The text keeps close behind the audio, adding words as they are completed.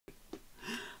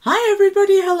Hi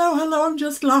everybody, hello, I'm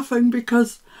just laughing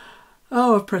because,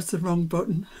 oh, I pressed the wrong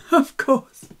button, of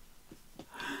course.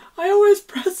 I always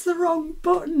press the wrong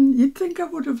button. You'd think I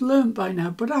would have learnt by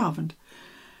now, but I haven't.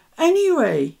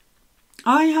 Anyway,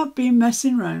 I have been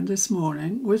messing around this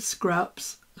morning with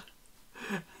scraps.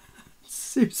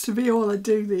 Seems to be all I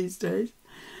do these days.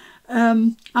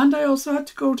 And I also had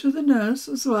to go to the nurse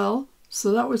as well,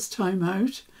 so that was time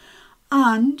out.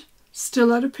 And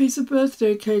still had a piece of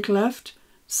birthday cake left,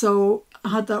 so I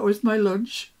had that with my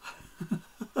lunch.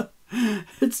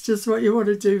 It's just what you want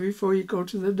to do before you go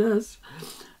to the nurse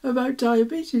about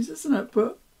diabetes, isn't it?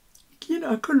 But, you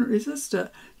know, I couldn't resist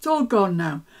it. It's all gone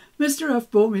now. Mr.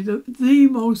 F bought me the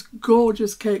most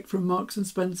gorgeous cake from Marks and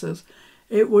Spencer's.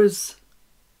 It was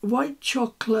white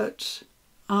chocolate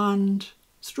and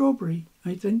strawberry,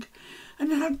 I think.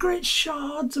 And it had great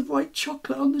shards of white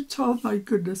chocolate on the top. My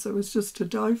goodness, it was just to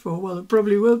die for. Well, it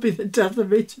probably will be the death of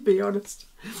me, to be honest.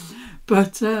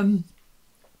 But,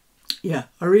 yeah,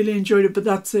 I really enjoyed it. But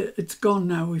that's it. It's gone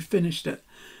now. We've finished it,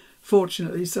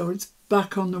 fortunately. So it's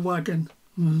back on the wagon.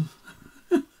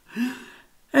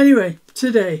 Anyway,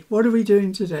 today, what are we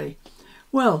doing today?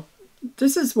 Well,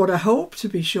 this is what I hope to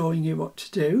be showing you what to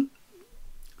do.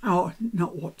 Oh,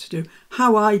 not what to do.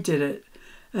 How I did it.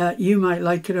 You might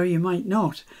like it or you might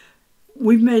not.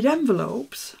 We've made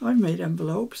envelopes. I've made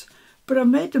envelopes, but I've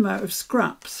made them out of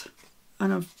scraps,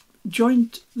 and I've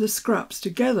joined the scraps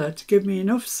together to give me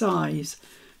enough size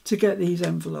to get these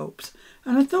envelopes.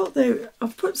 And I thought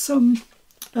I've put some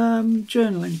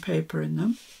journaling paper in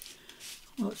them.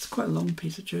 Well, it's quite a long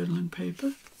piece of journaling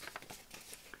paper.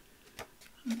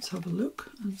 Let's have a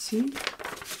look and see.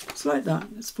 It's like that.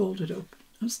 It's folded up.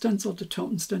 I've stenciled the top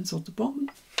and stenciled the bottom,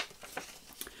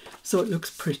 so it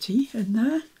looks pretty in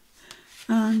there.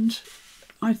 And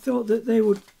I thought that they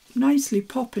would nicely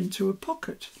pop into a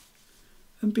pocket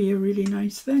and be a really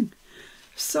nice thing.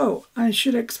 So I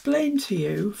should explain to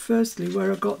you firstly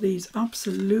where I got these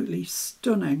absolutely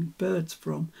stunning birds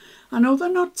from. I know they're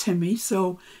not Timmy,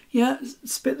 so yeah,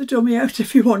 spit the dummy out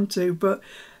if you want to. But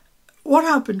what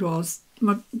happened was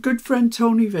my good friend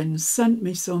Tony Vins sent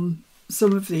me some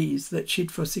of these that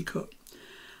she'd fussy cut.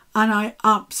 And I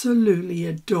absolutely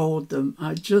adored them.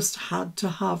 I just had to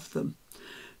have them.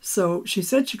 So she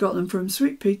said she got them from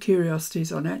Sweet Pea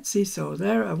Curiosities on Etsy. So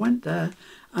there, I went there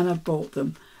and I bought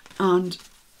them. And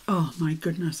oh my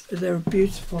goodness, they're a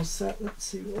beautiful set. Let's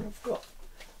see what I've got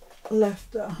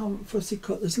left that I haven't fussy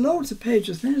cut. There's loads of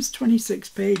pages. I think there's 26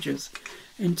 pages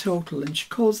in total. And she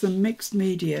calls them mixed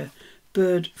media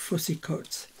bird fussy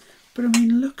cuts. But I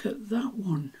mean, look at that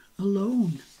one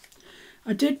alone.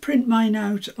 I did print mine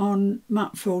out on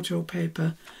matte photo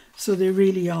paper, so they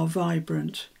really are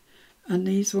vibrant. And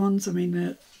these ones, I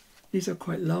mean, these are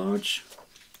quite large.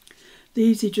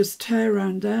 These you just tear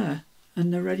around there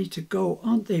and they're ready to go.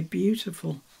 Aren't they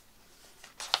beautiful?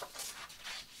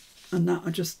 And that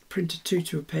I just printed 2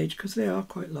 to a page because they are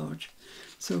quite large.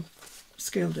 So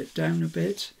scaled it down a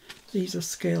bit. These are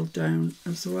scaled down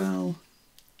as well.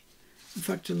 In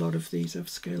fact, a lot of these I've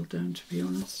scaled down, to be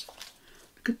honest.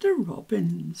 Look at the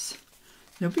robins.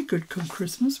 They'll be good come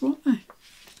Christmas, won't they?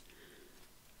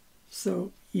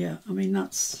 So, yeah, I mean,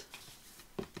 that's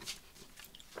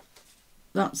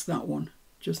that one.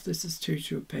 Just this is 2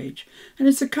 to a page. And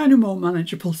it's a kind of more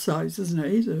manageable size, isn't it?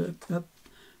 He's a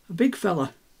big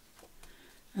fella.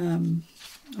 I'll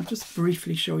just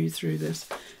briefly show you through this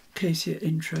in case you're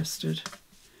interested.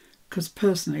 Because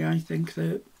personally, I think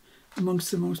they're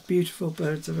amongst the most beautiful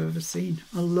birds I've ever seen.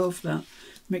 I love that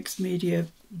mixed media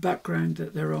background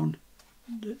that they're on.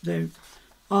 They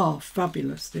are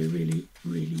fabulous. They really,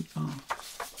 really are.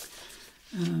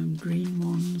 Green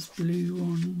ones, blue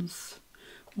ones,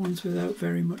 ones without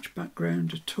very much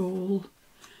background at all.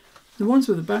 The ones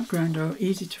with the background are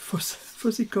easy to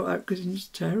fussy cut out because you can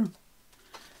just tear them.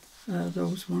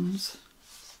 Those ones.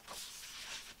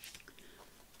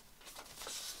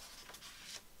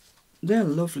 They're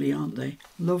lovely, aren't they?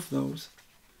 Love those.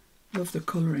 Love the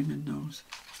colouring in those.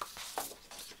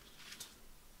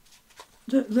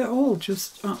 They're all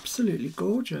just absolutely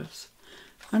gorgeous.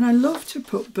 And I love to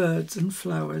put birds and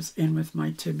flowers in with my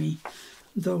Timmy.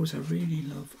 Those I really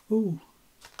love. Oh,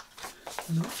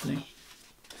 lovely.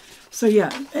 So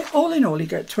yeah, all in all you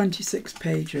get 26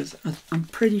 pages. I'm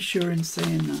pretty sure in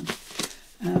saying that.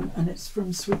 And it's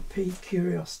from Sweet Pea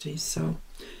Curiosities. So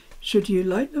should you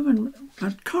like them, and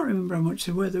I can't remember how much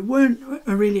they were. They weren't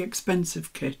a really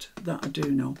expensive kit, that I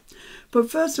do know. But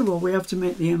first of all, we have to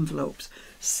make the envelopes.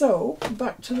 So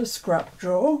back to the scrap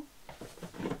drawer.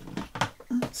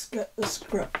 Let's get the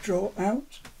scrap drawer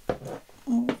out.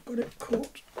 Oh, I've got it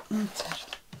caught. That's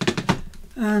it.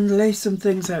 And lay some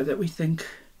things out that we think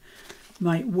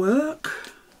might work.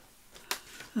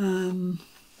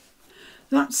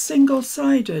 That's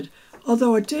single-sided,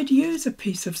 although I did use a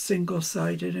piece of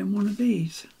single-sided in one of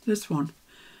these, this one.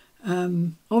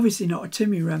 Obviously not a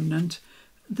Timmy remnant,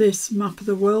 this map of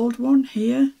the world one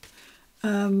here.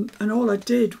 And all I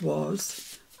did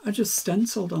was, I just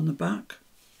stenciled on the back.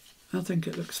 I think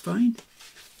it looks fine.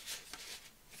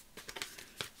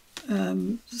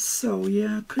 So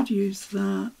yeah, I could use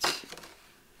that.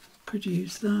 Could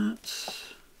use that.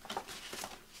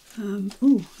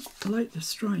 Oh, I like the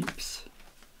stripes.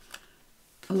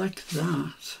 I like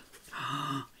that.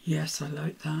 Yes, I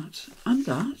like that. And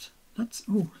that. That's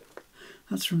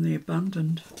from the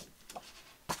abandoned.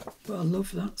 But I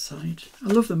love that side. I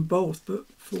love them both, but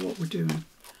for what we're doing.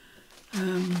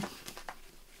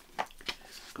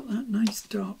 Got that nice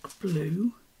dark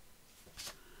blue.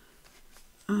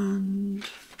 And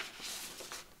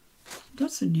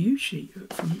that's a new sheet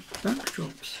from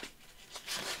Backdrops.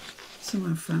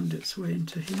 Somehow found its way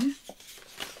into here.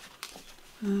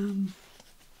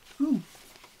 Oh,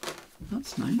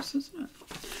 that's nice, isn't it?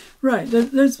 Right,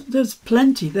 there's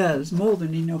plenty there. There's more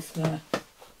than enough there.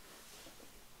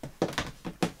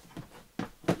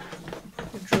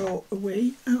 Draw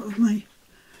away out of my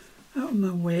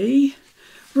way.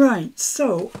 Right,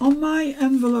 so on my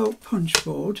envelope punch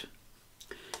board,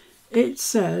 it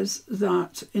says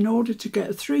that in order to get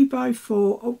a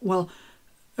 3x4, well,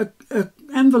 a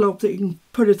envelope that you can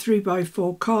put a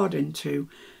 3x4 card into,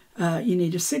 you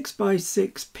need a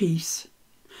 6x6 piece.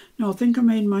 No, I think I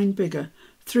made mine bigger.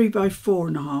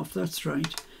 3x4.5, that's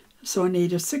right. So I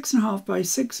need a 6.5 by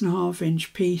 6.5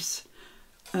 inch piece.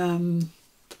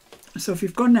 So if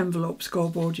you've got an envelope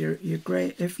scoreboard, you're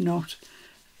great. If not,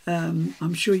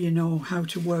 I'm sure you know how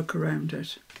to work around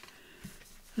it.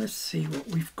 Let's see what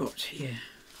we've got here.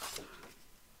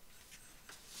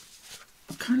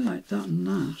 I kind of like that and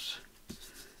that.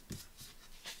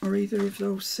 Or either of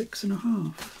those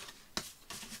 6.5.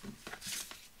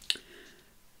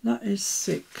 That is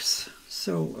 6,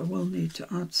 so I will need to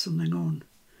add something on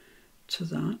to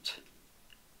that.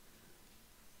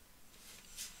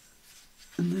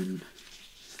 And then,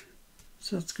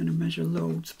 so that's going to measure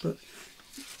loads, but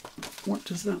what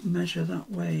does that measure that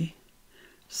way?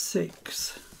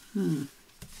 6.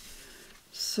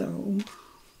 So,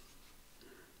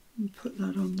 put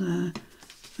that on there,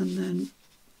 and then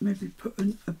maybe put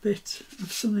a bit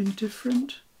of something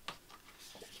different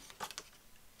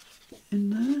in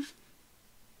there.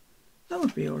 That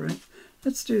would be alright.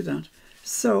 Let's do that.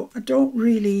 So I don't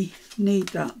really need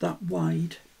that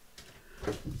wide.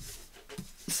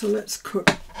 So let's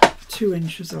cut 2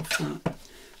 inches off that.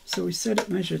 So we said it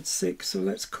measured 6, so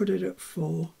let's cut it at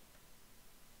 4.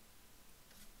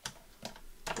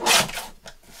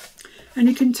 And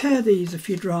you can tear these if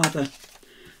you'd rather.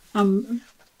 I'm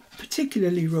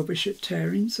particularly rubbish at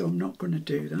tearing, so I'm not going to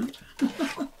do that.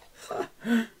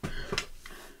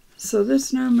 So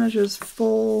this now measures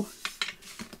 4.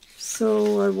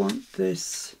 So I want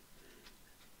this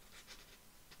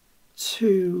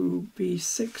to be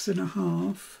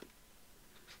 6.5.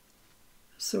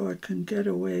 So I can get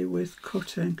away with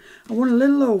cutting. I want a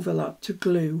little overlap to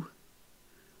glue.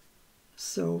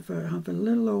 So if I have a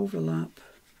little overlap,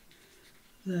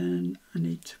 then I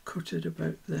need to cut it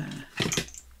about there.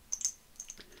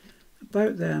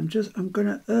 About there. I'm going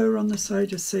to err on the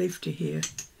side of safety here,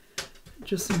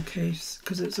 just in case,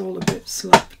 because it's all a bit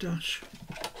slapdash.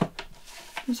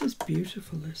 This is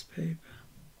beautiful, this paper.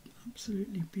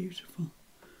 Absolutely beautiful.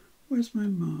 Where's my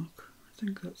mark? I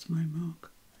think that's my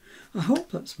mark. I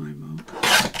hope that's my mark.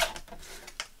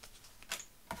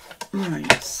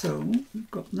 Right, so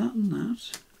we've got that and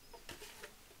that.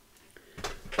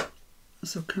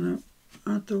 So can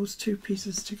I add those 2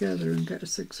 pieces together and get a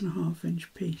 6.5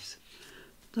 inch piece?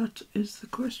 That is the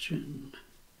question.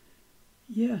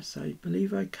 Yes, I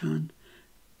believe I can.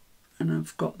 And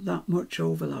I've got that much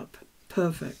overlap.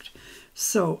 Perfect.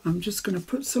 So I'm just going to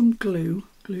put some glue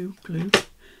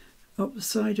up the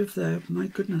side of there. My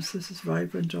goodness, this is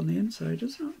vibrant on the inside,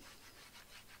 isn't it?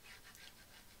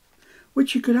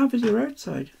 Which you could have as your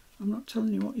outside. I'm not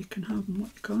telling you what you can have and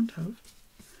what you can't have.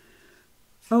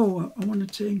 Oh, I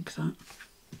wanted to ink that.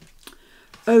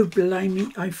 Oh,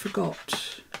 blimey, I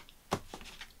forgot.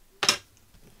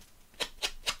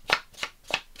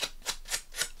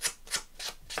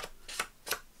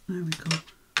 There we go.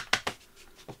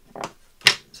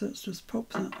 So let's just pop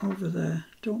that over there.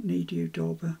 Don't need you,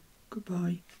 Dauber.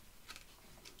 Goodbye.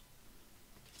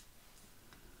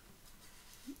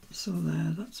 So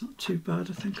there, that's not too bad.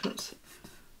 I think that's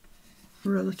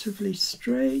relatively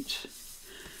straight.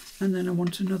 And then I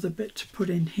want another bit to put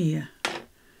in here.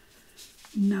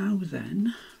 Now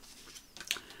then,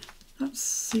 Let's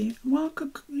see. Well, I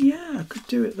could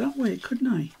do it that way,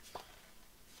 couldn't I?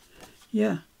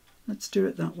 Yeah, let's do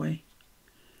it that way.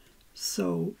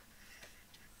 So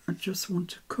I just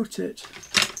want to cut it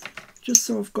just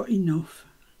so I've got enough.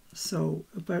 So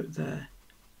about there.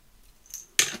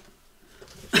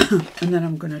 And then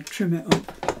I'm going to trim it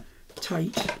up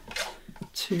tight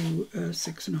to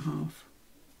 6.5.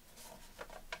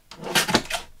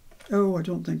 Oh, I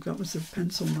don't think that was a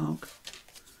pencil mark.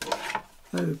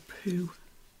 Oh, poo.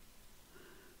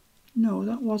 No,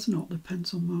 that was not the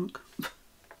pencil mark.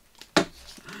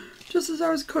 Just as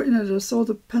I was cutting it, I saw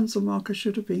the pencil mark I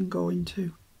should have been going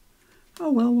to.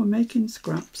 Oh well, we're making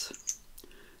scraps.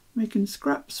 Making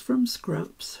scraps from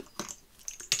scraps.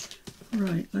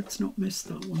 Right, let's not miss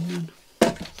that one then.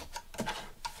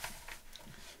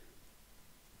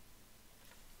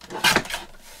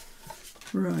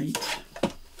 Right.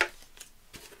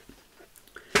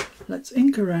 Let's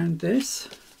ink around this.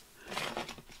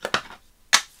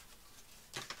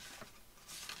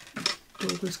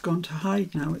 Dog has gone to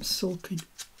hide now, it's sulking.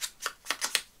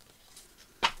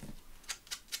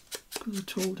 Because I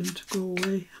told him to go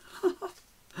away.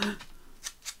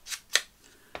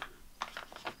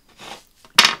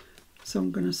 So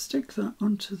I'm going to stick that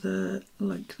onto there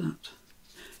like that.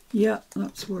 Yeah,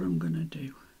 that's what I'm going to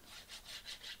do.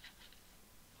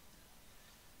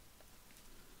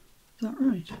 Is that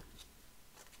right?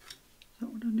 Is that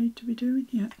what I need to be doing?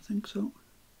 Yeah, I think so.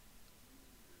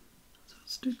 So I'll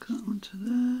stick that onto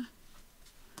there.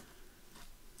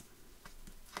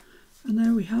 And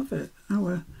there we have it.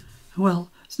 Our,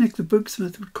 well, as Nick the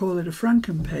Booksmith would call it, a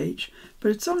Franken page,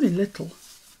 but it's only little.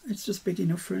 It's just big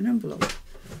enough for an envelope,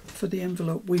 for the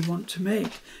envelope we want to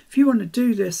make. If you want to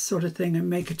do this sort of thing and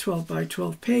make a 12 by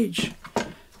 12 page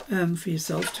for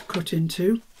yourself to cut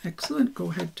into, excellent, go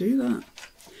ahead, do that.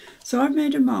 So I've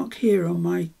made a mark here on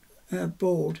my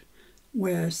board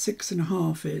where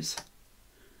 6.5 is.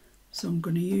 So I'm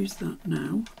going to use that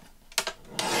now.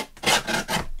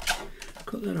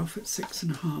 Cut that off at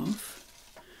 6.5.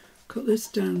 Cut this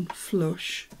down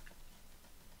flush.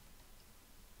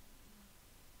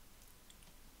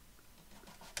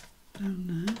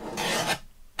 Down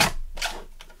there.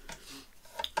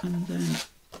 And then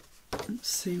let's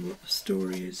see what the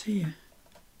story is here.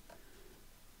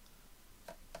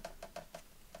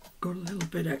 Got a little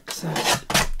bit excess.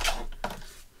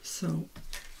 So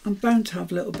I'm bound to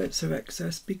have little bits of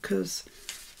excess because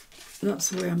that's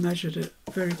the way I measured it,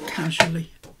 very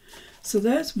casually. So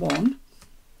there's one,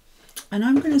 and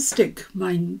I'm going to stick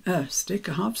mine, I have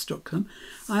stuck them.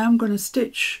 I am going to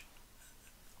stitch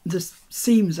the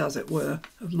seams, as it were,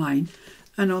 of mine,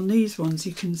 and on these ones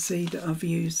you can see that I've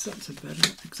used, that's a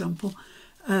better example,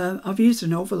 I've used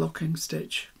an overlocking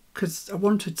stitch because I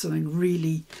wanted something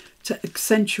really to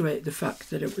accentuate the fact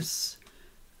that it was,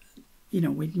 you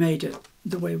know, we'd made it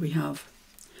the way we have.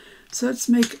 So let's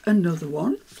make another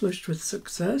one, flushed with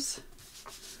success.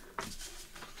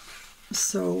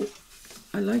 So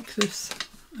I like this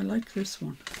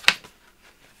one.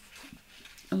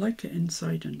 I like it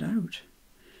inside and out.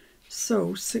 So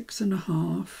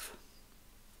 6.5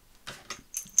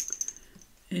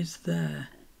 is there.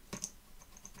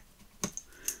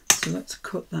 So let's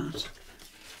cut that.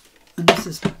 And this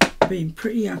has been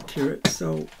pretty accurate,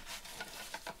 so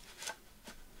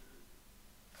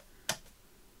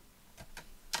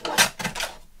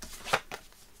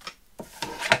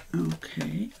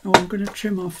okay. Oh, I'm going to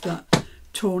trim off that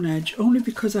torn edge only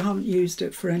because I haven't used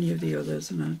it for any of the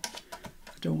others, and I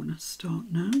don't want to start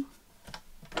now.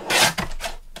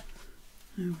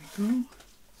 There we go.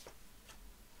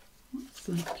 What's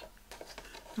that?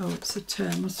 Oh, it's a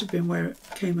tear. Must have been where it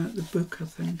came out the book, I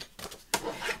think.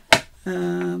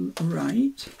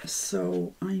 Right,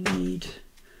 so I need,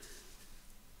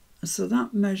 so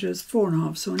that measures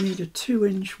 4.5, so I need a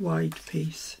 2-inch wide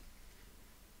piece.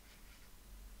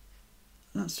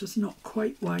 That's just not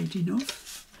quite wide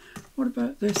enough. What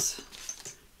about this?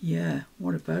 Yeah,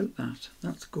 what about that?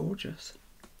 That's gorgeous.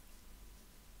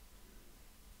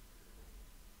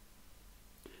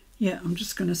 Yeah, I'm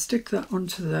just going to stick that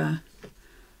onto there.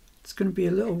 It's going to be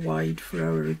a little wide for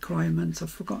our requirements.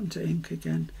 I've forgotten to ink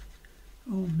again.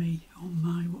 Oh me, oh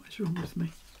my, what is wrong with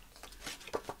me?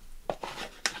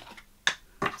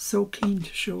 So keen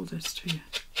to show this to you.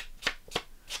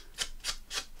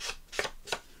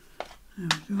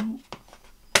 There we go.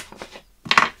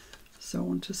 So I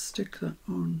want to stick that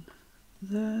on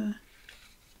there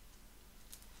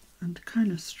and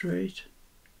kind of straight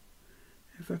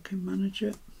if I can manage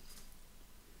it.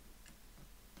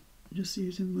 Just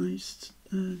using my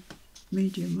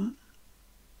medium mat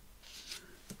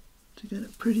to get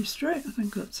it pretty straight. I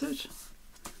think that's it.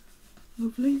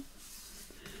 Lovely.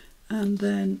 and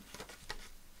then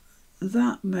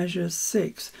that measures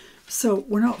 6. So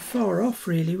we're not far off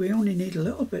really, we only need a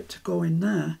little bit to go in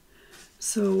there.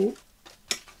 So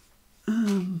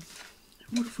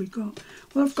what have we got?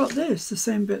 Well, I've got this, the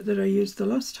same bit that I used the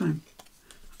last time.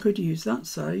 I could use that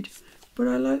side, but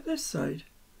I like this side.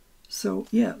 So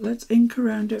yeah, let's ink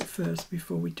around it first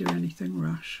before we do anything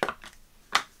rash.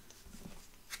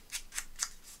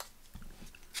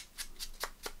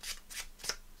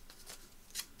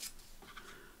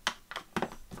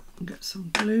 And get some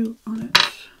glue on it.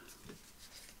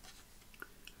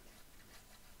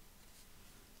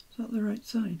 Is that the right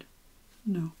side?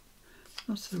 No,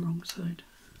 that's the wrong side.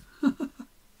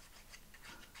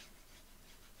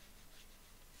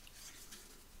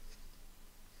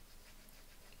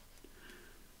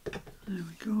 There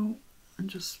we go, and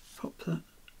just pop that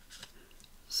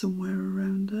somewhere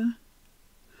around there.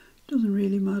 Doesn't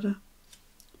really matter.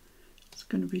 It's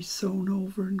going to be sewn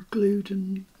over and glued,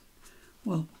 and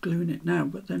well, gluing it now,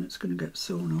 but then it's going to get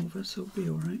sewn over, so it'll be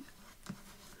alright.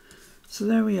 So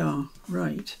there we are,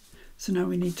 right. So now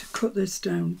we need to cut this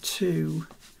down to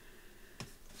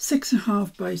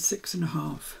 6.5 by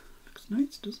 6.5. Looks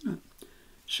nice, doesn't it?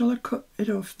 Shall I cut it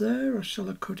off there, or shall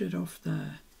I cut it off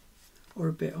there? Or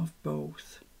a bit of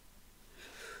both?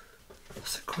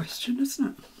 That's a question,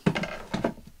 isn't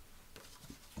it?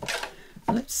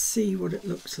 Let's see what it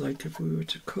looks like if we were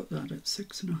to cut that at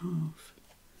 6.5.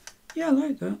 Yeah, I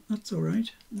like that. That's all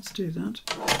right. Let's do that.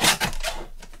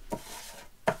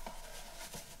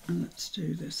 And let's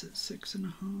do this at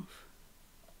 6.5.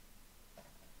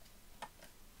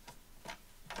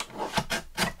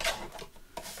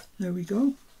 There we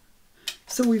go.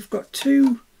 So we've got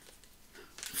 2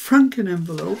 Franken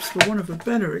envelopes, for want of a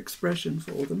better expression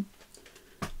for them.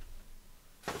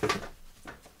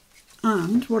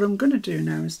 And what I'm going to do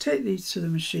now is take these to the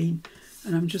machine,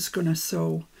 and I'm just going to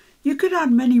sew. You could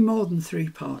add many more than 3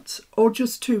 parts, or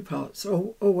just 2 parts,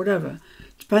 or whatever.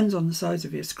 Depends on the size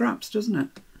of your scraps, doesn't it?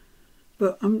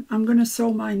 But I'm going to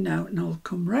sew mine now, and I'll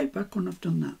come right back when I've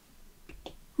done that.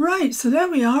 Right, so there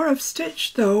we are. I've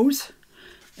stitched those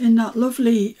in that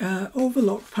lovely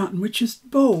overlock pattern, which is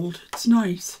bold. It's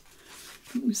nice.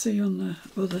 You can see on the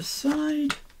other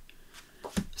side.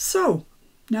 So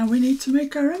now we need to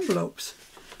make our envelopes.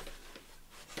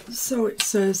 So it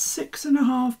says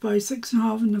 6.5 by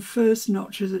 6.5, and the first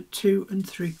notch is at 2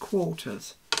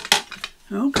 3/4.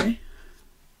 Okay,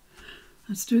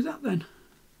 let's do that then.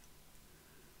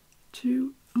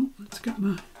 2. Oh, let's get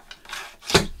my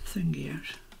thingy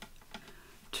out.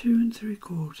 2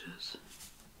 3/4.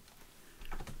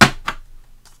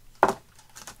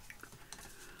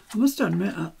 I must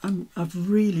admit, I've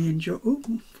really enjoyed. Oh,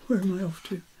 where am I off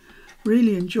to?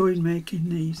 Really enjoyed making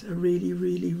these. I really,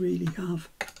 really, really have.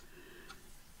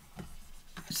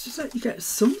 It's just like you get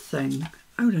something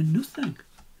out of nothing.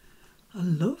 I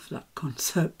love that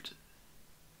concept.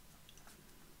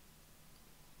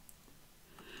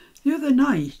 The other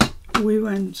night we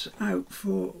went out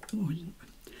for a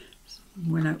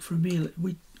meal.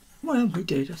 We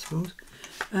did, I suppose.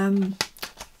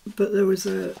 But there was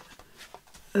a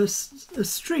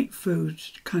street food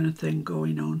kind of thing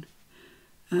going on,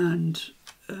 and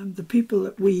the people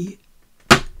that we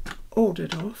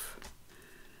ordered off,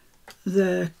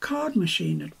 their card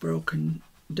machine had broken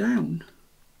down,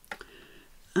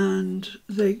 and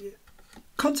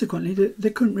consequently they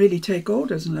couldn't really take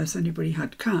orders unless anybody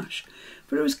had cash.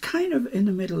 But it was kind of in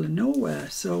the middle of nowhere,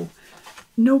 so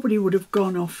nobody would have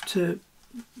gone off to,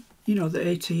 the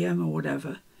ATM or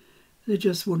whatever. They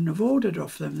just wouldn't have ordered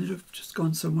off them. They'd have just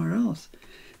gone somewhere else.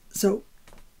 So,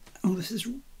 this is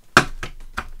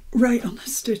right on the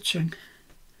stitching.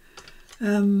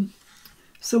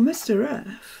 So Mr.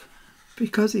 F,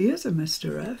 because he is a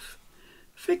Mr. F,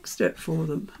 fixed it for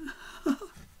them.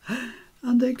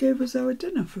 And they gave us our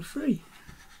dinner for free.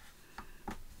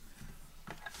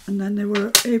 And then they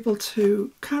were able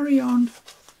to carry on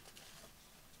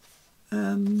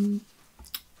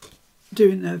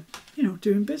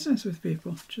doing business with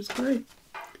people, which is great.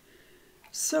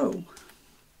 So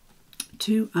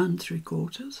 2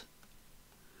 3/4.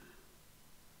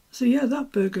 So yeah,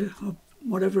 that burger, or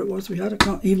whatever it was we had, I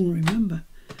can't even remember.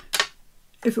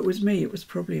 If it was me, it was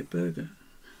probably a burger.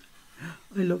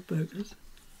 I love burgers.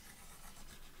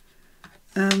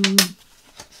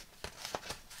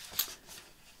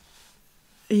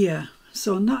 Yeah,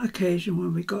 so on that occasion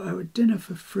when we got our dinner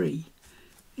for free,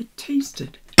 it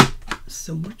tasted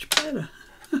so much better.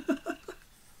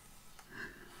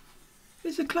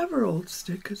 He's a clever old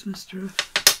stick, is Mr.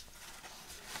 F.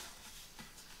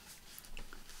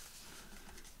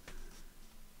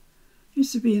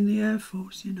 Used to be in the Air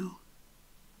Force,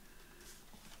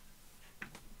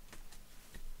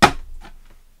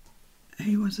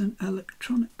 he was an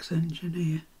electronics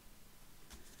engineer,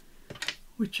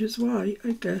 which is why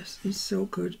I guess he's so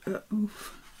good at...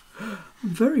 Oof. I'm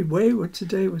very wayward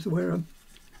today with where I'm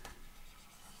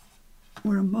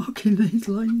marking these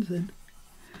lines in.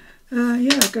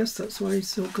 Yeah, I guess that's why he's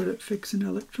so good at fixing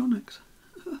electronics.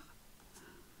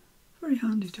 Very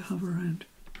handy to have around.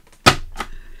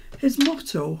 His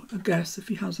motto, I guess, if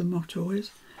he has a motto,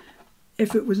 is,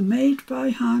 if it was made by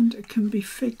hand, it can be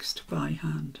fixed by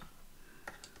hand.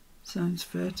 Sounds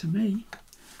fair to me.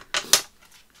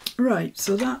 Right,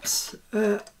 so that's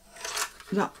that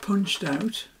punched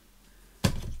out.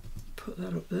 Put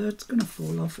that up there. It's going to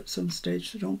fall off at some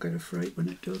stage, so don't get a fright when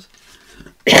it does.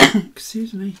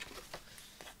 Excuse me.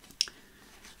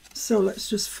 So let's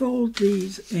just fold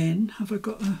these in. Have I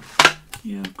got a...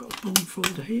 Yeah, I've got a bone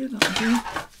folder here, that'll do.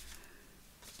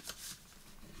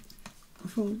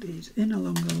 Fold these in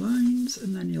along the lines,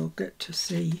 and then you'll get to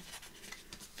see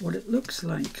what it looks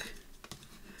like.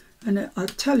 And I'll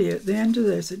tell you, at the end of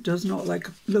this, it does not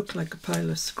look like a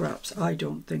pile of scraps, I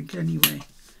don't think, anyway.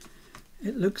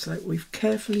 It looks like we've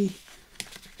carefully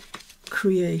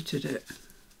created it.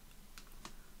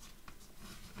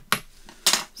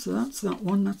 So that's that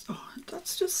one.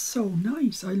 That's just so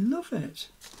nice. I love it.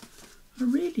 I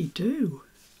really do.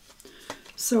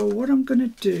 So what I'm going to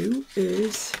do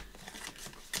is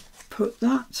put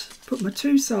my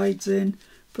two sides in,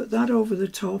 put that over the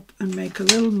top and make a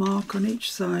little mark on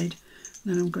each side.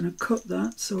 Then I'm going to cut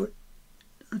that so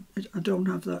I don't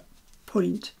have that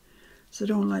point. So I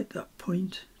don't like that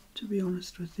point, to be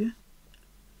honest with you.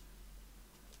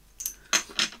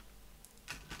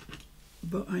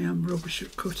 But I am rubbish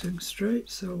at cutting straight,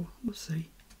 so we'll see.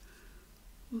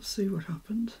 We'll see what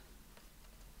happens.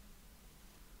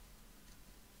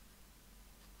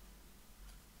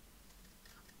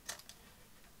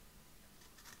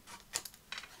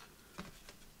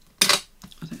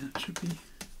 I think that should be...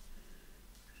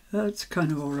 That's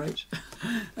kind of alright.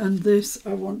 And this,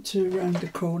 I want to round the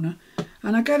corner.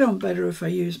 And I get on better if I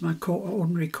use my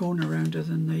ordinary corner rounder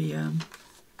than the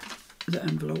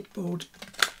envelope board.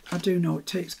 I do know it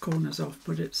takes corners off,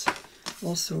 but it's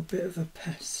also a bit of a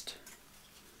pest.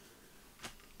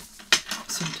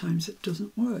 Sometimes it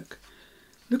doesn't work.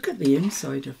 Look at the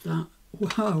inside of that.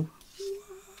 Wow.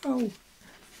 Wow.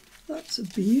 That's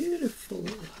beautiful.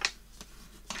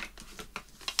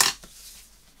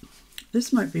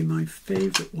 This might be my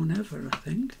favourite one ever, I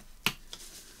think.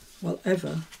 Well,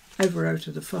 ever out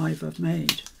of the 5 I've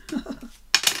made.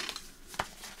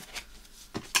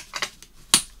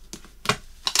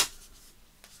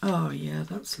 Oh yeah,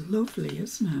 that's lovely,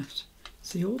 isn't it?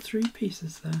 See all 3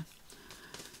 pieces there.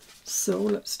 So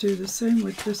let's do the same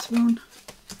with this one.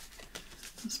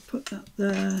 Let's put that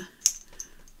there,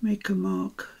 make a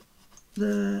mark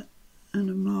there and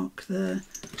a mark there.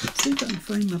 See if I can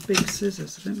find my big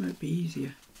scissors, I think that might be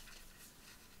easier.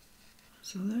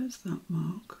 So there's that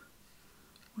mark.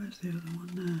 Where's the other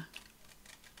one there?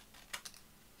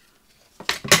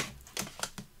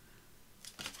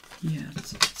 Yeah,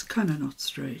 it's kind of not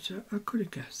straight. I could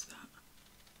have guessed that.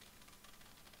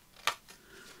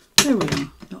 There we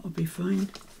are, that'll be fine.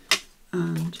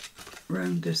 And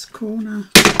round this corner.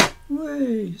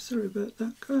 Way, sorry about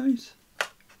that, guys.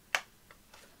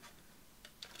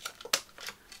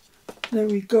 There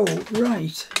we go,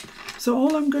 right. So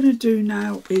all I'm going to do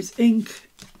now is ink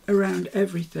around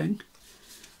everything.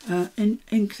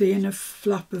 Ink the inner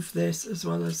flap of this as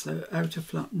well as the outer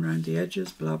flap and around the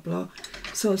edges, blah blah.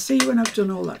 So I'll see you when I've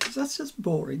done all that, because that's just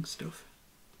boring stuff.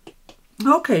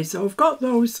 Okay, so I've got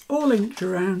those all inked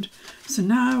around. So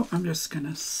now I'm just going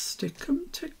to stick them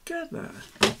together.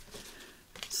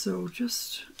 So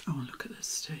just, oh look at the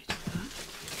state of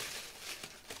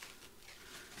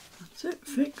that. That's it,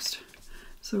 fixed.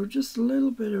 So just a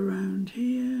little bit around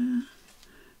here,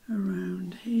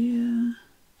 and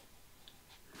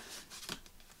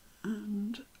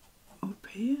up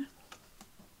here.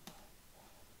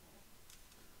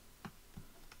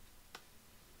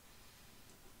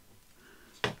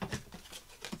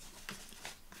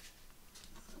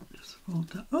 Just fold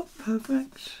that up,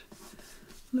 perfect.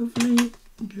 Lovely.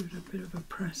 Give it a bit of a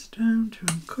press down to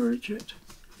encourage it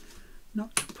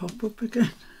not to pop up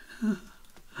again.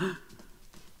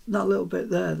 That little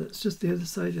bit there, that's just the other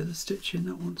side of the stitching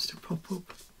that wants to pop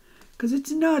up because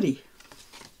it's naughty.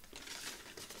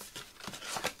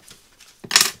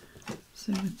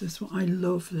 Same with this one. I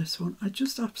love this one. I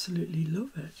just absolutely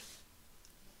love it.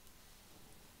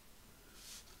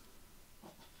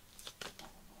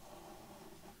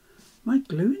 My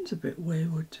gluing's a bit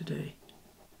wayward today.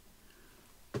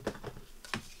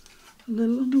 A a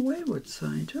little on the wayward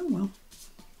side. Oh well,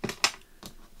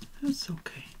 that's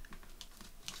okay.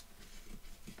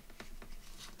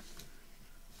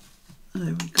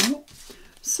 There we go.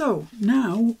 So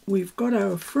now we've got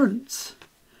our fronts.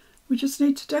 We just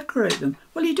need to decorate them.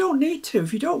 Well, you don't need to.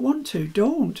 If you don't want to,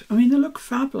 don't. I mean, they look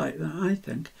fab like that, I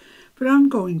think. But I'm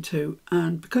going to,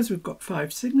 and because we've got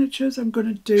 5 signatures, I'm going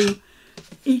to do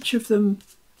each of them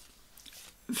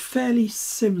fairly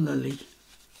similarly.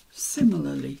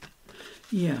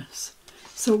 Yes.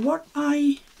 So what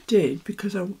I did,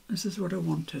 because this is what I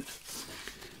wanted,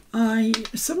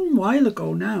 some while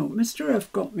ago now, Mr.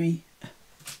 F got me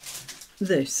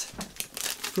this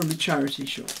from a charity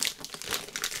shop.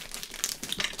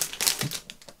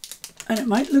 And it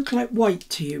might look like white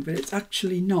to you, but it's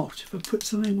actually not. If I put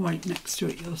something white next to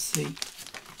it, you'll see.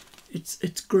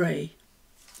 It's grey.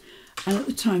 And at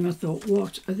the time I thought,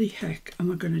 what the heck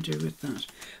am I going to do with that?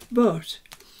 But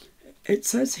it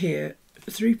says here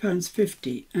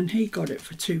 £3.50, and he got it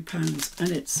for £2,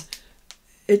 and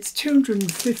it's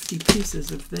 250 pieces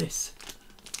of this.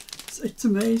 It's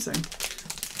amazing.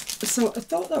 So I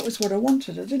thought that was what I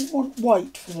wanted. I didn't want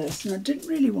white for this, and I didn't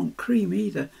really want cream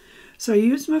either. So I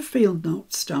used my field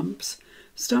note stamps,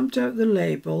 stamped out the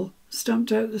label,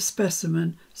 stamped out the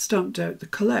specimen, stamped out the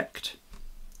collect.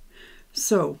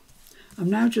 So I'm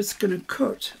now just going to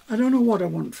cut. I don't know what I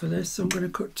want for this, so I'm going to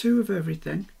cut 2 of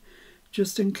everything,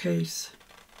 just in case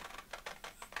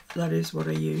that is what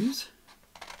I use.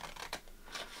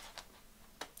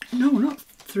 No, not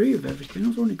 3 of everything.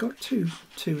 I've only got two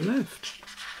left.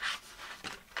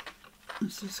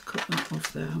 Let's just cut that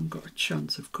off there. I haven't got a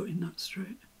chance of cutting that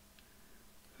straight.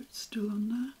 It's still on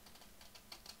there.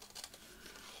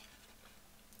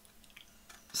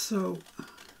 So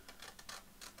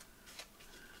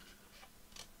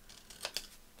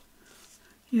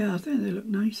yeah, I think they look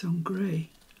nice on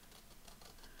grey.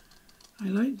 I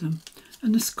like them.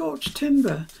 And the scorched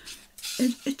timber,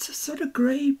 it's a sort of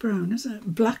grey brown, isn't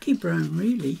it? Blacky brown,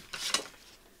 really.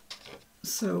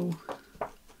 So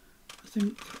I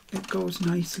think it goes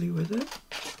nicely with it.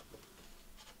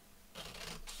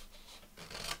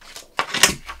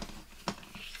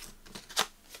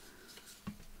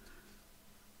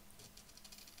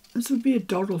 This would be a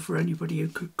doddle for anybody who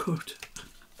could cut.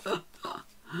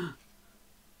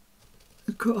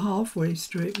 Cut halfway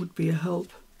straight would be a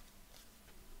help.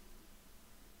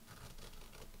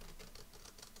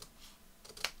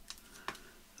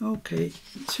 Okay,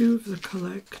 2 of the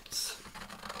collects.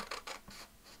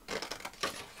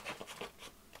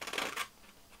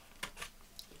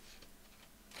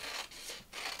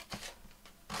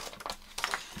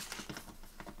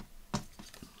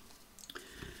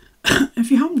 If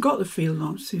you haven't got the field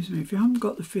notes, if you haven't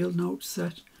got the field notes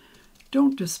set,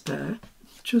 don't despair.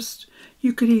 Just,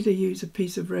 you could either use a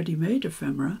piece of ready-made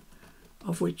ephemera,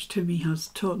 of which Timmy has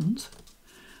tons,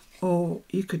 or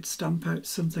you could stamp out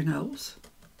something else.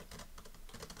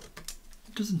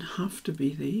 It doesn't have to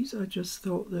be these. I just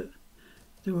thought that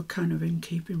they were kind of in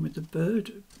keeping with the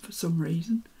bird for some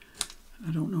reason.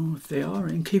 I don't know if they are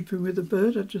in keeping with the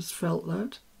bird, I just felt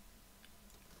that.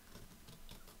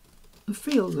 The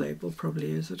field label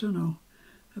probably is. I don't know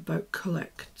about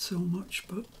collect so much,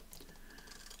 but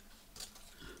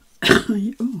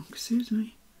oh, excuse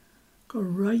me, got a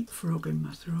right frog in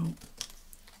my throat.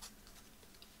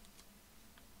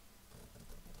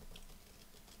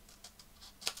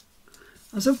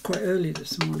 I was up quite early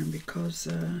this morning because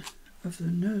of the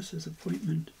nurse's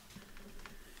appointment.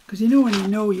 Because you know when you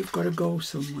know you've got to go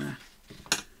somewhere,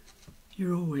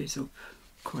 you're always up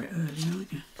quite early,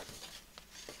 aren't you?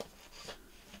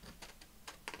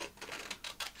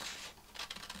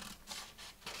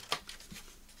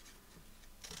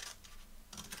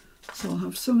 So I'll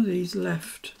have some of these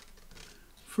left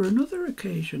for another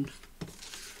occasion,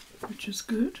 which is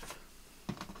good.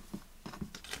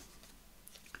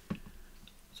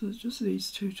 So there's just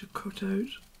these 2 to cut out.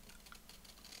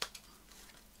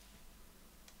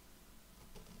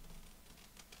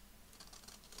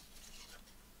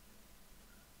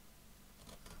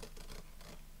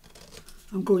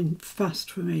 I'm going fast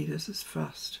for me, this is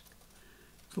fast.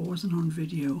 If I wasn't on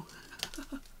video,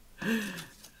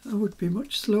 I would be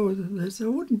much slower than this. I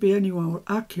wouldn't be any more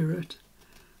accurate.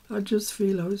 I just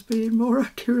feel I was being more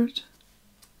accurate.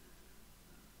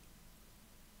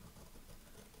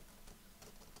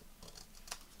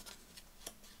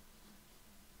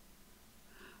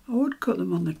 I would cut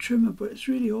them on the trimmer, but it's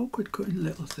really awkward cutting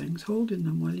little things, holding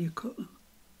them while you cut them.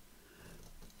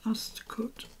 Last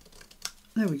cut.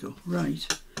 There we go, right.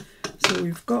 So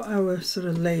we've got our sort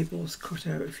of labels cut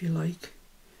out, if you like.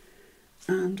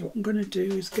 And what I'm going to do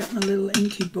is get my little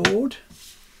inky board,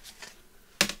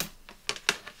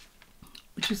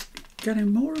 which is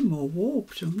getting more and more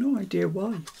warped. I've no idea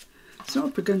why. It's not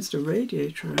up against a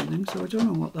radiator or anything, so I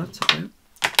don't know what that's about.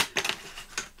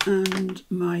 and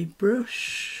my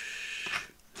brush,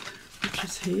 which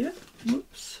is here.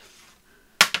 Whoops.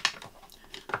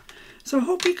 So I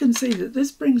hope you can see that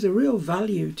this brings a real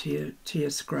value to your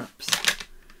scraps.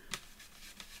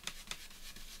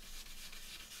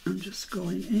 I'm just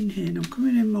going in here and I'm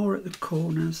coming in more at the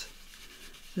corners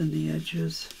than the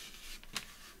edges.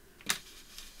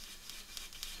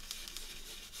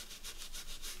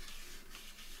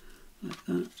 Like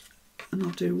that. And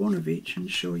I'll do one of each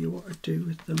and show you what I do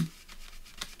with them.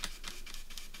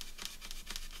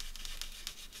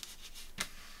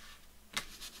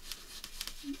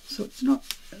 So it's not,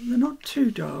 they're not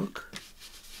too dark,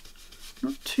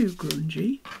 not too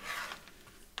grungy.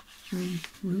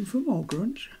 Room for more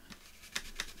grunge.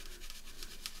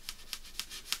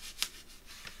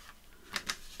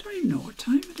 Don't even know what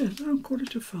time it is. Oh,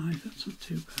 4:45. That's not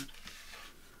too bad.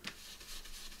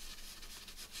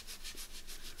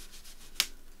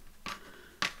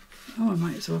 Oh, I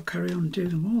might as well carry on and do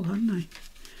them all, hadn't I?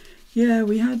 Yeah,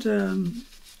 we had a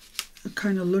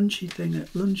kind of lunchy thing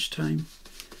at lunchtime,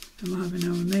 and we're having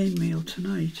our main meal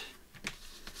tonight.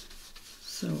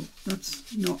 So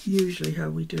that's not usually how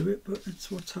we do it, but it's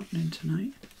what's happening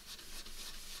tonight.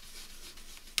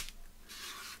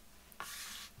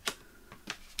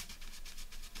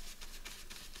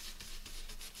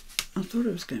 I thought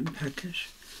I was getting peckish.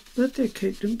 Birthday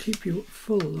cake don't keep you up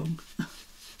full long.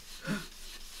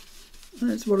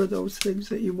 It's one of those things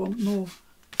that you want more.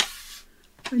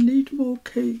 I need more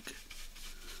cake.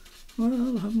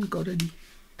 Well, I haven't got any.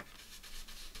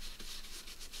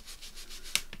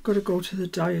 Got to go to the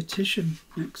dietitian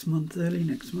next month, early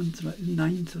next month, like the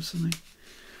 9th or something.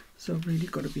 So I've really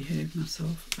got to behave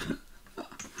myself.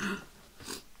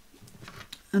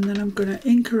 And then I'm going to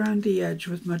ink around the edge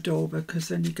with my dauber, because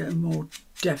then you get a more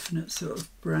definite sort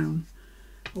of brown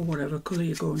or whatever colour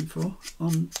you're going for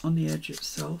on the edge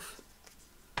itself.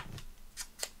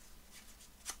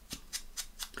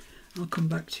 I'll come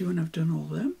back to you when I've done all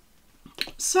them.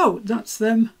 So that's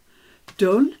them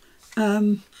done.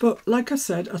 But like I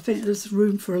said, I think there's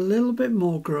room for a little bit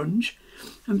more grunge.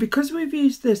 And because we've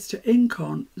used this to ink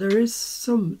on, there is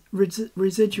some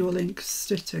residual ink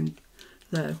sitting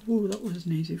there. Oh, that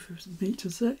wasn't easy for me to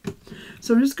say.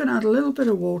 So I'm just going to add a little bit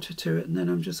of water to it, and then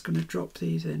I'm just going to drop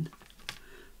these in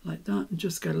like that and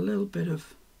just get a little bit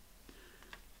of,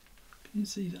 can you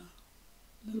see that?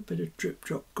 A little bit of drip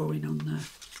drop going on there.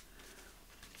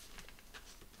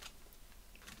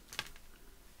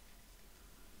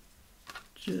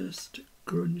 Just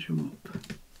grunge them up.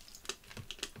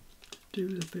 Do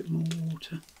with a bit more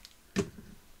water.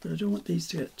 But I don't want these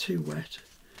to get too wet.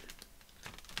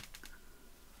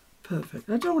 Perfect.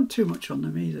 I don't want too much on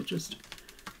them either, just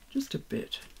a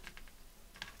bit.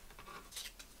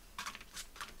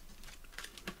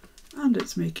 And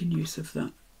it's making use of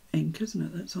that ink, isn't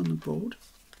it, that's on the board.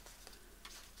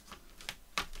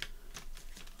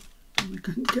 And I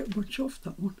can't get much off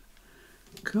that one.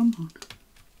 Come on.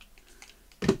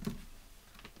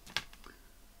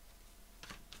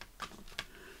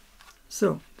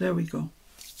 So there we go.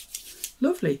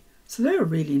 Lovely. So they're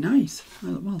really nice.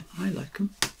 Well, I like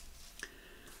them.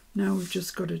 Now we've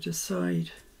just got to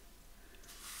decide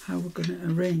how we're going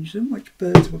to arrange them, which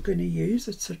birds we're going to use,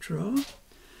 etc.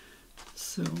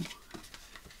 So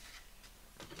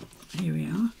here we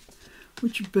are.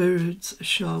 Which birds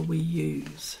shall we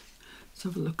use? Let's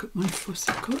have a look at my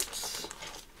fussy cuts.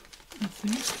 I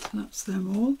think that's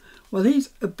them all. Well, he's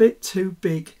a bit too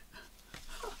big.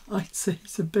 I'd say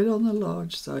it's a bit on the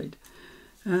large side.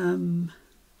 Is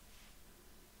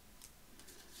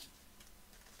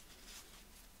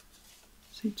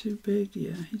he too big?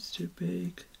 Yeah, he's too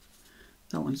big.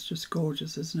 That one's just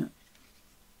gorgeous, isn't it?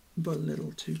 But a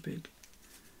little too big.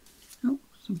 Oh,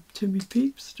 some Timmy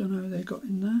Peeps. Don't know how they got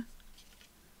in there.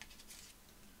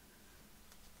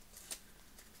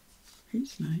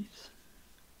 He's nice.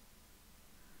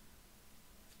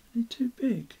 Are they too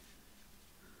big?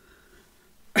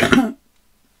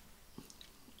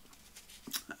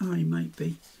 Oh, he might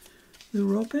be. The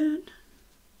robin.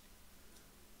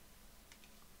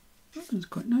 Robin's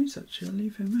quite nice actually, I'll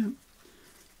leave him out.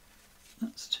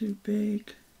 That's too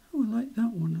big. Oh, I like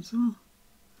that one as well.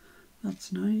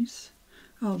 That's nice.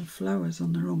 Oh, the flowers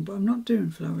on their own, but I'm not doing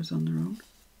flowers on their own.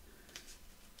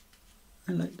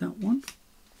 I like that one.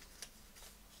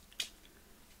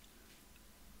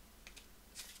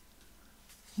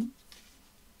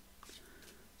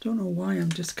 Don't know why I'm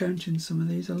discounting some of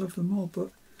these. I love them all, but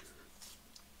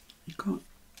you can't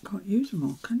use them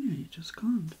all, can you? You just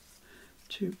can't.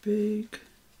 Too big.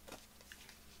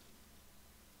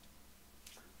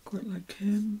 Quite like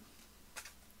him.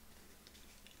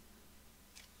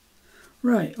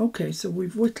 Right, okay, so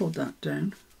we've whittled that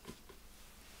down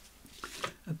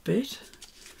a bit.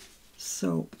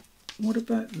 So what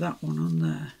about that one on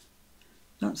there?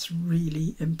 That's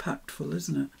really impactful,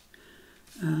 isn't it?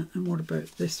 And what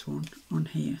about this one on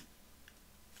here?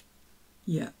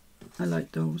 Yeah, I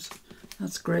like those.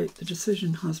 That's great. The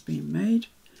decision has been made.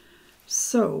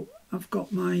 So I've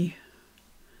got my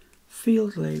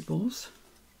field labels,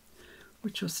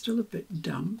 which are still a bit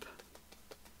damp.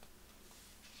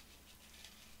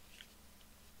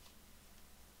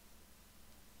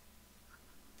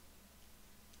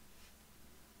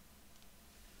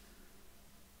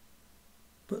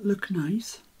 But look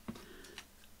nice.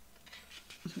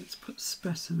 Let's put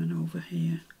specimen over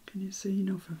here. Can you see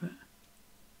enough of it?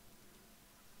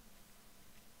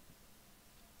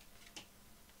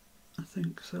 I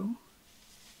think so.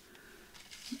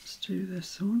 Let's do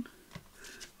this one.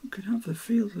 We could have the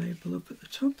field label up at the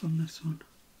top on this one.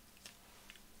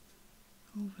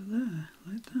 Over there,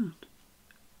 like that.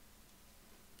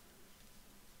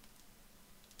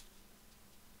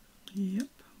 Yep,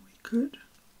 we could.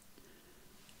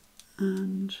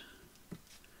 And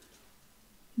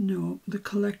no, the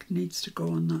collect needs to go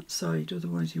on that side,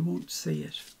 otherwise you won't see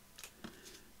it.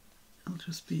 It'll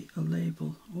just be a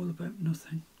label all about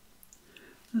nothing.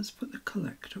 Let's put the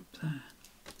collect up there.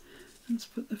 Let's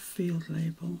put the field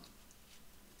label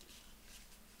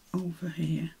over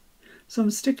here. So I'm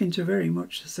sticking to very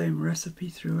much the same recipe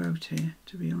throughout here,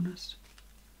 to be honest.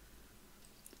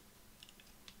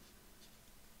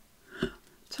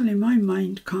 Tell you, my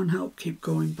mind can't help keep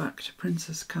going back to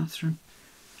Princess Catherine.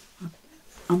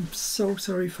 I'm so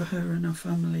sorry for her and her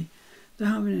family. They're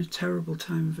having a terrible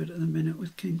time of it at the minute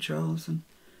with King Charles and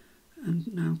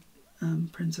now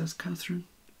Princess Catherine.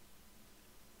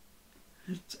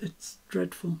 It's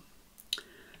dreadful.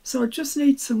 So I just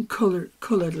need some coloured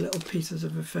little pieces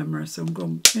of ephemera. So I'm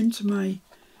going into my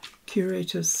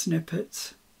Curator's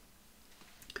snippets.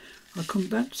 I'll come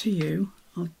back to you.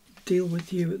 I'll deal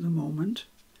with you at the moment.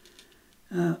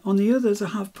 On the others I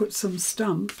have put some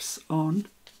stamps on,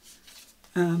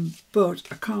 but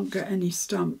I can't get any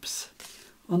stamps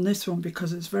on this one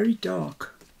because it's very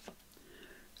dark.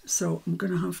 So I'm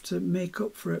going to have to make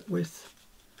up for it with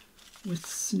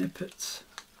snippets,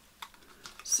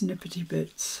 snippety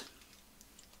bits.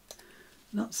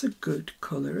 That's a good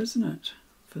colour, isn't it,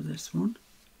 for this one?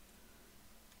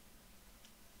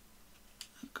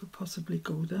 That could possibly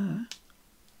go there.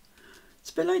 It's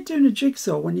a bit like doing a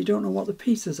jigsaw when you don't know what the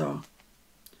pieces are,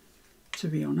 to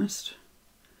be honest.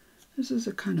 This is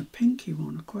a kind of pinky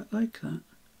one, I quite like that.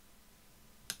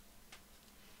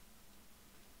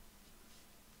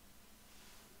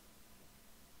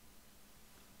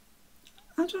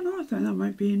 I don't know, I think that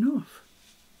might be enough.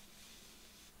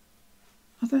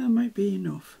 I think that might be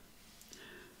enough.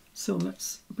 So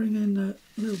let's bring in the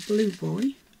little blue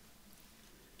boy.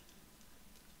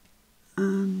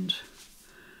 And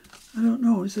I don't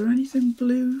know, is there anything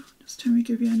blue? Does Timmy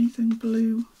give you anything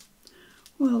blue?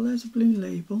 Well, there's a blue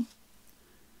label.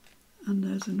 And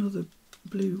there's another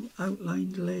blue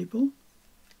outlined label.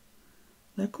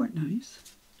 They're quite nice.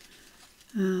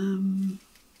 I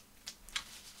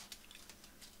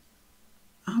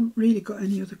haven't really got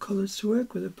any other colours to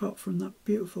work with apart from that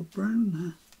beautiful brown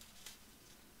there.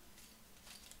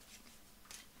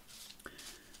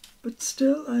 But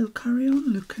still, I'll carry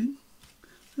on looking.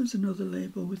 There's another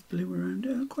label with blue around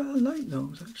it. I like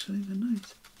those actually, they're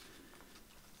nice.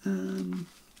 I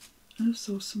just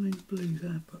saw something blue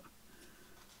there, but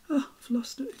oh, I've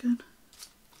lost it again.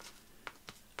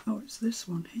 Oh, it's this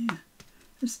one here.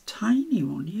 This tiny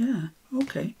one, yeah.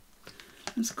 Okay,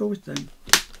 let's go with them.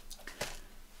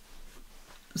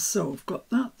 So I've got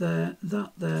that there,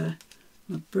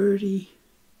 my birdie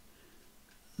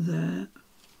there.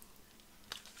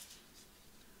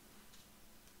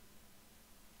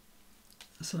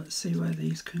 So let's see where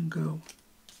these can go.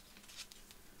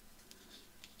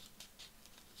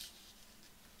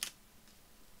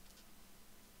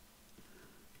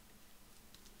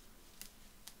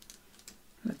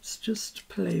 Let's just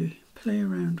play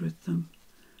around with them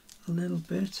a little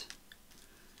bit.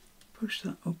 Push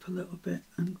that up a little bit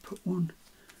and put one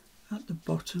at the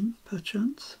bottom,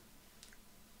 perchance.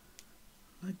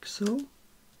 Like so.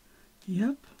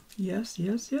 Yep, yes,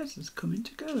 it's coming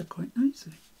together quite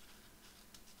nicely.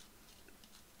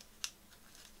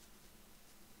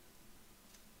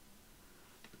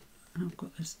 And I've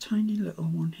got this tiny little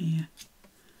one here,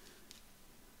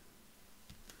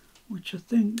 which I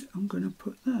think I'm going to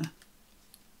put there.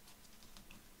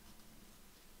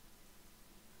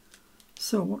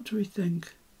 So what do we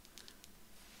think?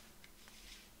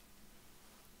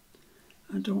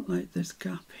 I don't like this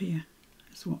gap here.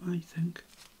 is what I think.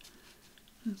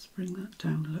 Let's bring that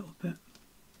down a little bit.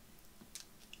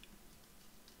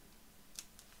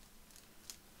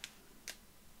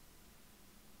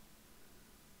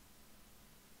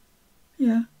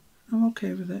 Yeah, I'm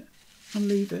okay with it. I'll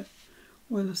leave it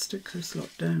while I stick this lot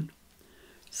down.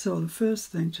 So the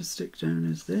first thing to stick down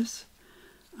is this,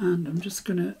 and I'm just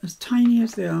going to, as tiny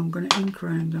as they are, I'm going to ink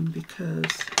around them because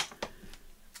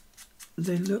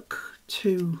they look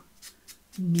too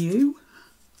new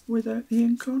without the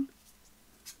ink on.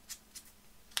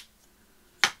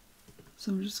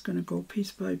 So I'm just going to go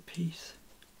piece by piece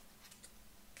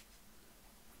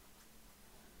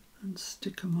and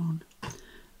stick them on.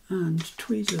 And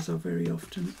tweezers are very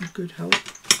often a good help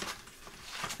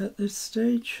at this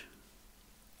stage.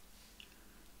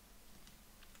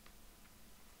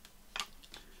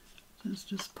 Let's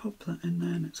just pop that in there,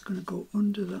 and it's going to go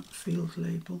under that field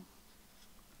label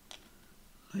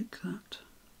like that.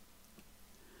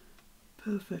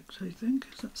 Perfect, I think.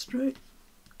 Is that straight?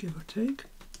 Give or take.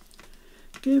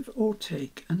 Give or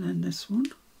take. And then this one,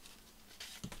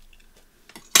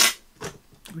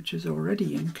 which is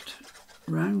already inked,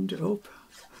 round up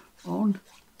on.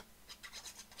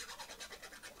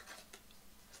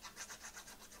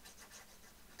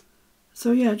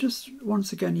 So yeah, just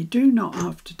once again, you do not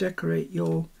have to decorate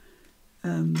your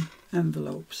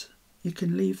envelopes. You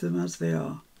can leave them as they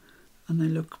are, and they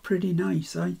look pretty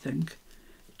nice, I think,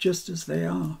 just as they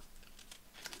are.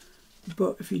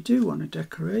 But if you do want to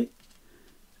decorate,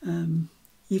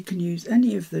 you can use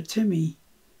any of the Timmy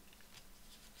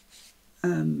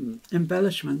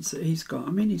embellishments that he's got.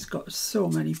 I mean, he's got so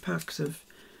many packs of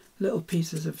little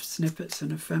pieces of snippets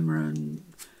and ephemera and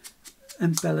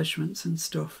embellishments and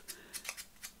stuff,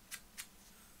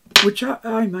 which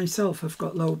I myself have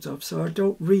got loads of, so I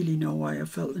don't really know why I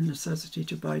felt the necessity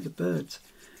to buy the birds.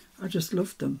 I just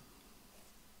loved them.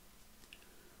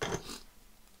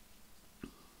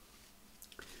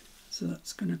 So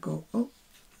that's going to go up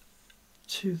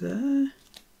to there,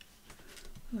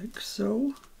 like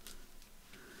so.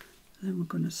 Then we're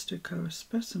going to stick our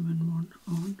specimen one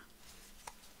on.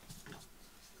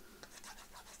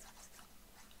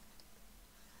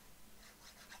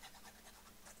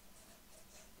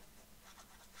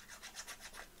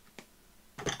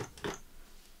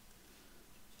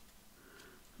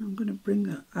 I'm going to bring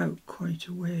that out quite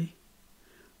a way,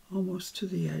 almost to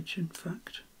the edge, in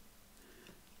fact,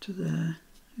 to there.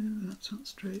 Oh, that's not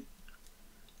straight.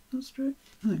 Not straight?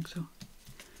 I think so.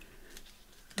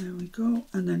 There we go,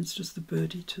 and then it's just the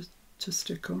birdie to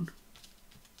stick on.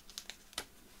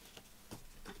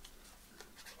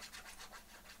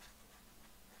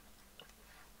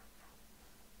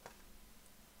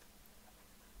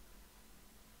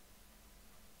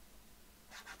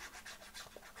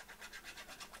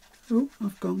 Oh,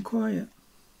 I've gone quiet.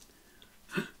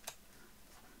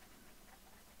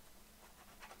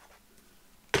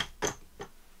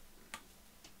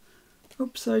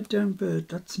 Upside down bird,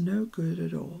 that's no good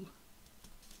at all.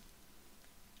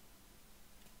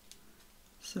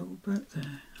 So about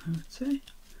there, I would say.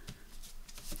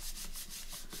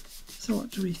 So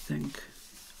what do we think?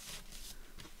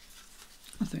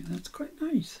 I think that's quite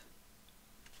nice.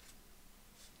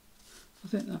 I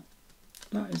think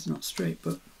that is not straight,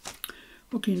 but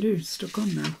what can you do? It's stuck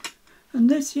on now. And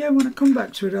this, yeah, when I come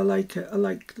back to it, I like it. I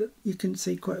like that you can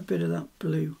see quite a bit of that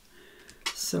blue.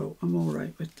 So I'm all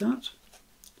right with that.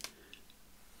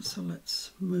 So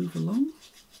let's move along.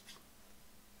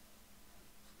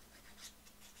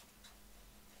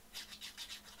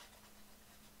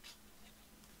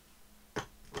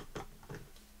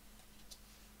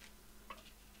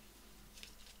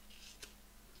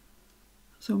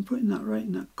 So I'm putting that right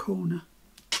in that corner.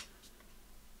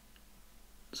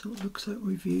 So it looks like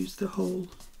we've used the whole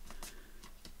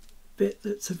bit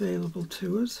that's available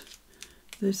to us.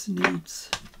 This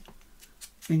needs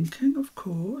inking, of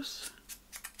course.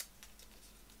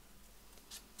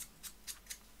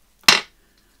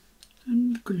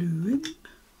 And gluing.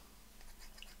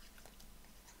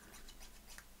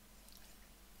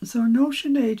 So I know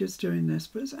Sinead is doing this,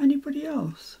 but is anybody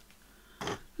else?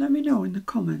 Let me know in the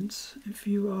comments if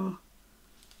you are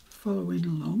following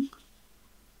along,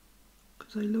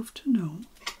 because I love to know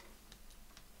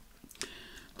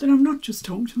that I'm not just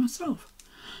talking to myself.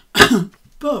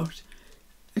 But,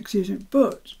 excuse me,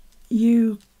 but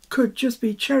you could just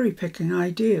be cherry picking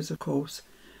ideas, of course,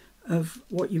 of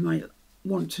what you might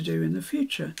want to do in the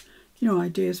future. You know,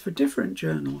 ideas for different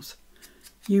journals.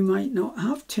 You might not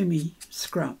have Timmy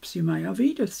scraps, you might have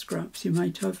Edith scraps, you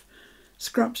might have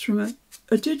scraps from a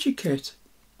digikit,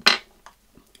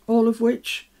 all of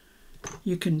which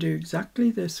you can do exactly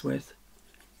this with.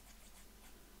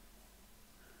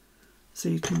 So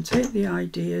you can take the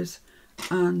ideas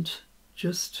and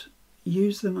just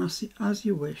use them as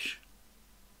you wish.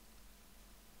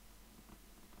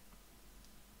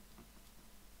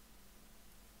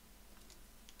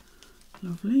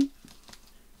 Lovely.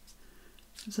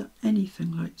 Is that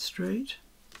anything like straight?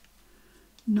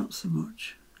 Not so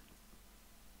much.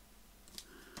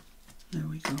 There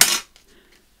we go.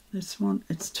 This one,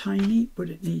 it's tiny,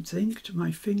 but it needs ink.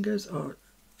 My fingers are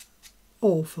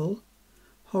awful,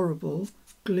 horrible,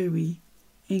 gluey,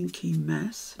 inky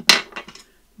mess.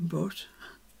 But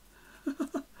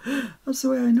that's the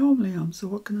way I normally am, so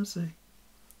what can I say?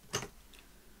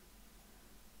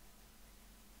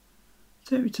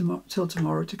 Take me till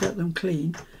tomorrow to get them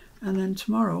clean, and then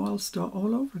tomorrow I'll start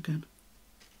all over again.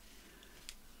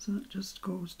 So that just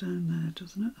goes down there,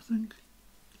 doesn't it, I think?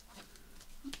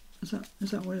 Is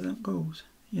that where that goes?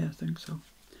 Yeah, I think so.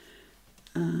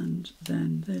 And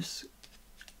then this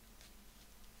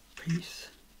piece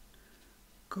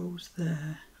goes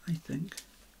there, I think.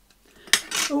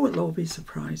 Oh, it'll all be a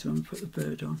surprise when we put the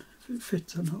bird on, if it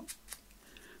fits or not.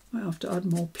 Might have to add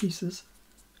more pieces.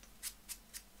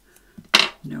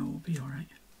 No, we'll be alright.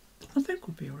 I think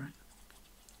we'll be alright.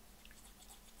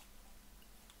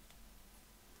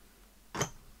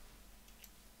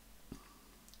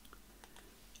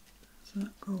 So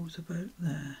that goes about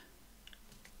there,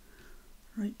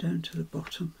 right down to the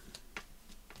bottom.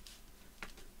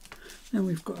 Then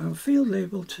we've got our field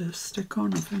label to stick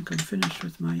on. I think I'm finished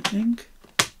with my ink.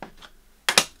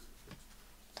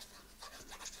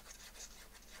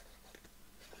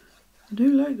 I do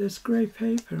like this grey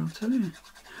paper, I'll tell you.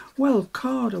 Well,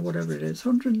 card or whatever it is,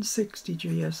 160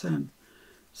 GSM.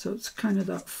 So it's kind of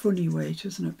that funny weight,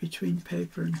 isn't it, between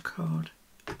paper and card.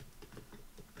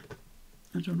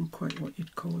 I don't know quite what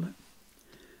you'd call it.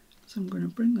 So I'm going to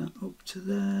bring that up to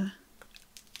there,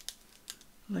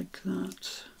 like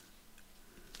that.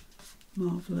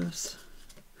 Marvellous.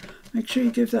 Make sure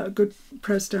you give that a good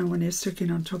press down when you're sticking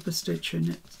on top of stitching.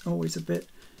 It's always a bit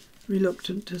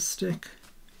reluctant to stick,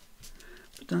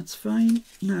 but that's fine.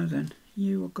 Now then,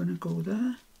 you are going to go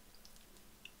there,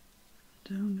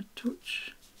 down a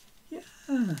touch. Yeah,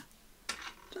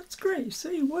 that's great.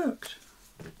 See, it worked.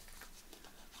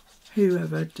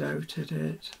 Whoever doubted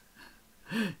it?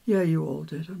 Yeah, you all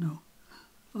did, I know.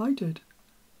 I did.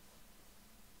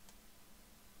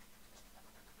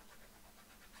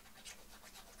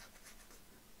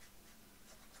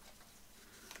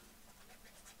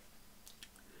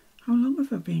 How long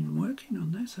have I been working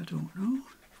on this? I don't know.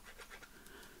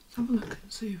 Let's have a look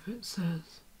and see if it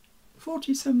says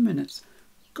 47 minutes.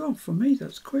 God, for me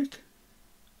that's quick.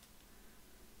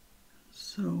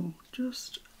 So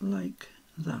just like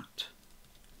that.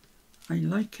 I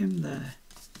like him there.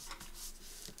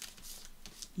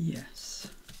 Yes.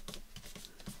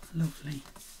 Lovely.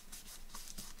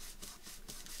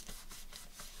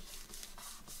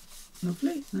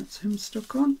 Lovely, that's him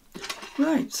stuck on.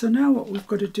 Right, so now what we've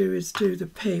got to do is do the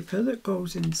paper that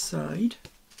goes inside.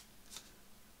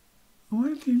 Why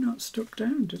have you not stuck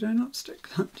down? Did I not stick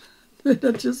that? Did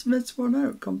I just miss one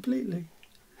out completely?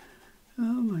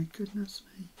 Oh my goodness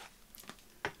me.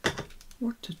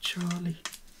 What a Charlie.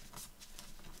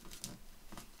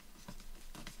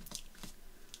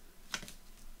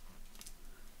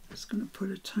 Just going to put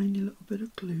a tiny little bit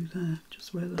of glue there,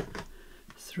 just where the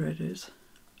thread is,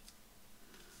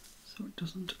 so it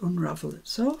doesn't unravel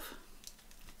itself.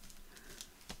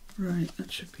 Right,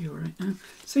 that should be alright now.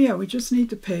 So yeah, we just need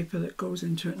the paper that goes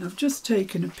into it. And I've just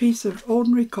taken a piece of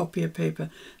ordinary copier paper.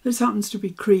 This happens to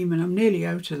be cream and I'm nearly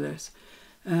out of this.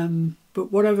 But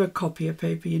whatever copier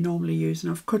paper you normally use, and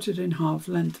I've cut it in half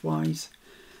lengthwise,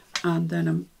 and then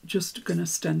I'm just going to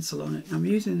stencil on it. I'm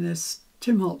using this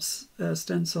Tim Holtz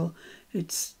stencil.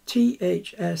 It's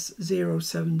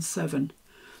THS077.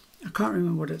 I can't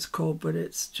remember what it's called, but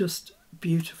it's just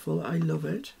beautiful. I love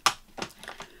it.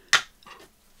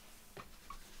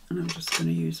 And I'm just going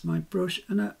to use my brush,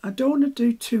 and I don't want to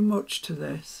do too much to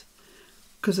this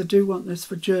because I do want this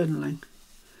for journaling,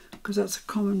 because that's a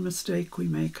common mistake we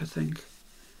make, I think.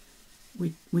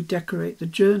 We decorate the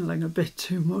journaling a bit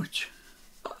too much.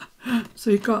 So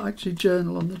you can't actually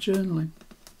journal on the journaling.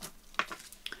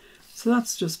 So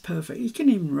that's just perfect. You can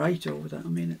even write over that. I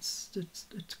mean, it's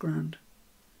grand.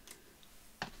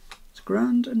 It's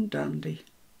grand and dandy.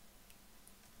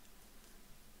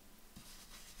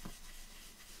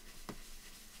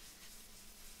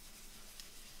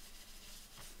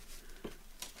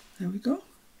 There we go.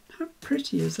 How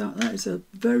pretty is that? That is a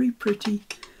very pretty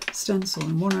stencil,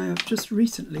 and one I have just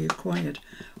recently acquired,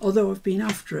 although I've been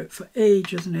after it for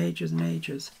ages and ages and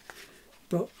ages,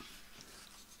 but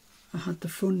I had the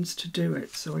funds to do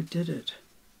it, so I did it.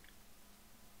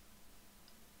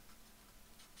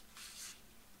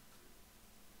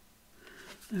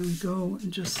 There we go,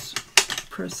 and just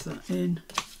press that in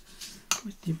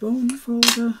with your bone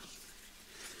folder,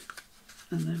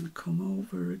 and then come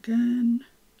over again,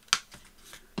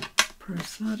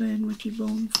 press that in with your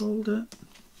bone folder,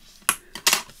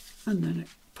 and then it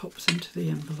pops into the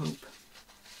envelope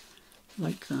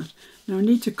like that. Now I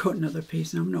need to cut another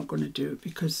piece, and I'm not going to do it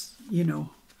because you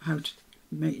know how to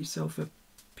make yourself a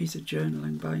piece of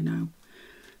journaling by now.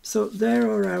 So there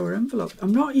are our envelopes.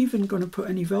 I'm not even going to put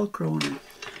any Velcro on it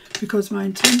because my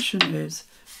intention is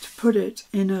to put it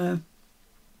in a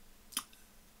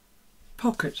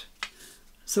pocket,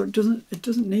 so it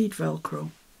doesn't need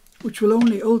Velcro, which will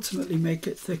only ultimately make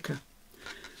it thicker.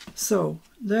 So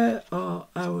there are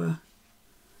our,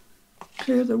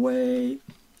 clear the way,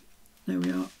 there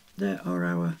we are, there are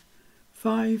our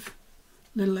 5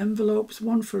 little envelopes,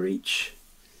 one for each.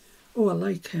 Oh, I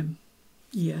like him.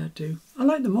 Yeah, I do. I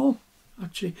like them all,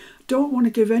 actually. Don't want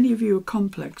to give any of you a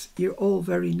complex. You're all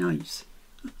very nice.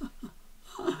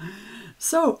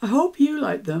 So I hope you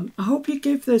like them. I hope you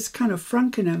give this kind of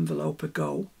Franken envelope a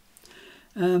go.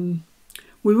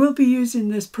 We will be using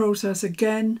this process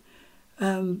again,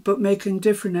 but making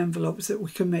different envelopes that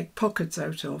we can make pockets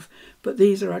out of. But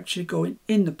these are actually going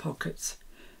in the pockets.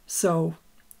 So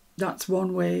that's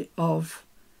one way of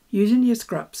using your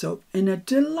scraps up in a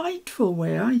delightful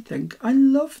way, I think. I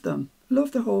love them.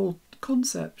 Love the whole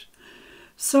concept.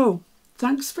 So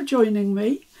thanks for joining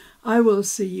me. I will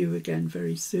see you again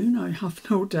very soon, I have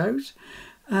no doubt.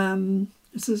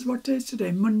 This is, what day is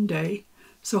today? Monday.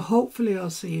 So hopefully I'll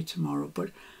see you tomorrow. But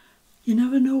you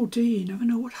never know, do you? You never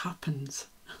know what happens.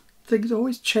 Things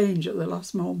always change at the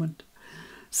last moment.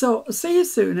 So I'll see you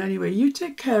soon anyway. You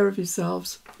take care of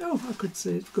yourselves. Oh, I could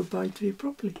say goodbye to you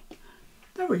properly.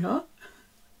 There we are.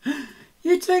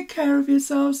 You take care of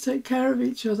yourselves. Take care of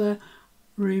each other.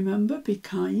 Remember, be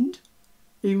kind.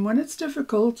 Even when it's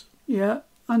difficult. Yeah,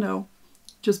 I know.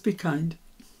 Just be kind.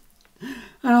 And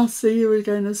I'll see you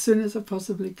again as soon as I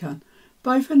possibly can.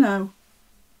 Bye for now.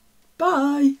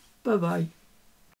 Bye. Bye-bye.